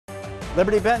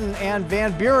Liberty-Benton and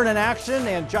Van Buren in action,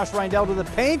 and Josh Reindell to the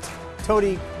paint.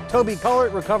 Toby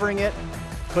Cullert recovering it,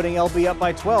 putting LB up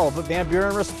by 12, but Van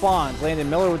Buren responds. Landon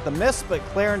Miller with the miss, but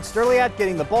Clarence Sterliat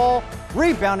getting the ball,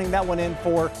 rebounding that one in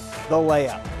for the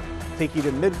layup. Take you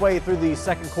to midway through the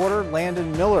second quarter.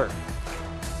 Landon Miller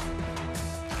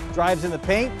drives in the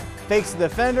paint, fakes the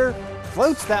defender,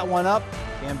 floats that one up.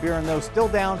 Van Buren, though, still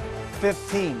down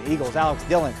 15. Eagles, Alex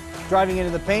Dillon driving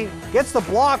into the paint, gets the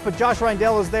block, but Josh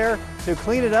Reindell is there to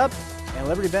clean it up, and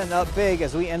Liberty-Benton up big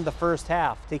as we end the first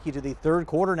half. Take you to the third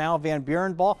quarter now. Van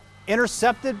Buren ball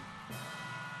intercepted.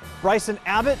 Bryson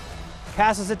Abbott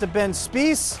passes it to Ben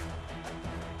Spies.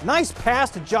 Nice pass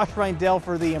to Josh Reindell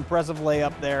for the impressive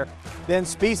layup there. Then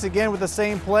Spies again with the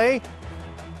same play,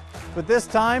 but this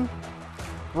time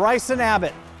Bryson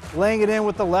Abbott laying it in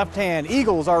with the left hand.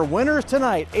 Eagles are winners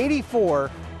tonight,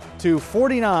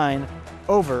 84-49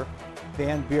 over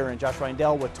Van Buren. Josh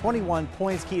Reindell with 21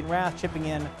 points. Keaton Rath chipping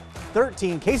in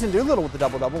 13. Kaysen Doolittle with the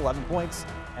double-double, 11 points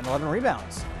and 11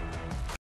 rebounds.